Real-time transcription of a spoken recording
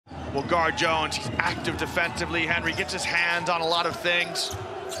will guard Jones. He's active defensively. Henry gets his hands on a lot of things.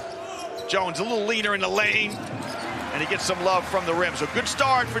 Jones a little leaner in the lane, and he gets some love from the rim. So good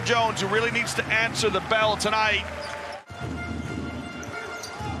start for Jones, who really needs to answer the bell tonight.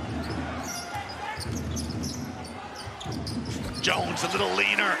 Jones a little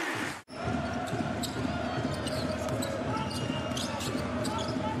leaner.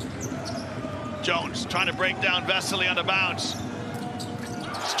 Jones trying to break down Vesely on the bounce.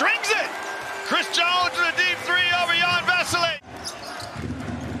 Strings it! Chris Jones with a deep three over Jan Vesely.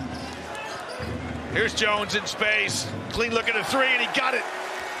 Here's Jones in space. Clean look at a three, and he got it.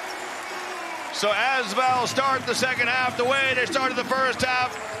 So ASVEL start the second half the way they started the first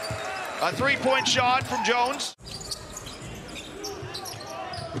half. A three-point shot from Jones.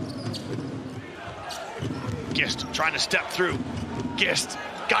 Gist trying to step through. Gist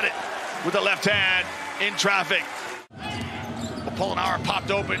got it with the left hand in traffic. Polonara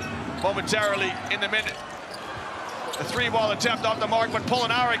popped open momentarily in the minute. The three-ball attempt off the mark, but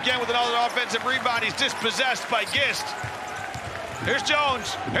Polonara again with another offensive rebound. He's dispossessed by Gist. Here's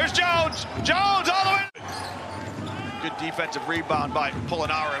Jones. Here's Jones. Jones all the way. Good defensive rebound by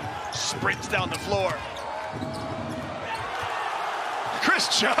Polonara. Sprints down the floor.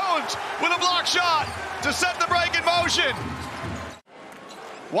 Chris Jones with a block shot to set the break in motion.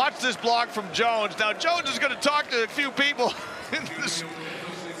 Watch this block from Jones. Now Jones is going to talk to a few people in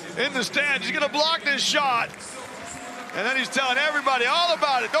the stands. He's going to block this shot. And then he's telling everybody all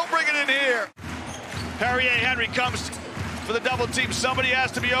about it. Don't bring it in here. Perrier Henry comes for the double team. Somebody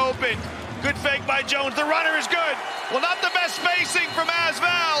has to be open. Good fake by Jones. The runner is good. Well, not the best spacing from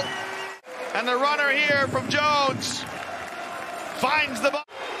ASVEL. And the runner here from Jones finds the ball.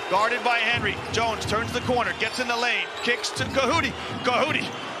 Guarded by Henry. Jones turns the corner, gets in the lane, kicks to Kahudi. Kahudi.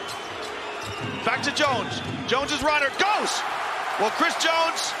 Back to Jones. Jones's runner goes. Well, Chris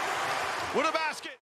Jones with a basket.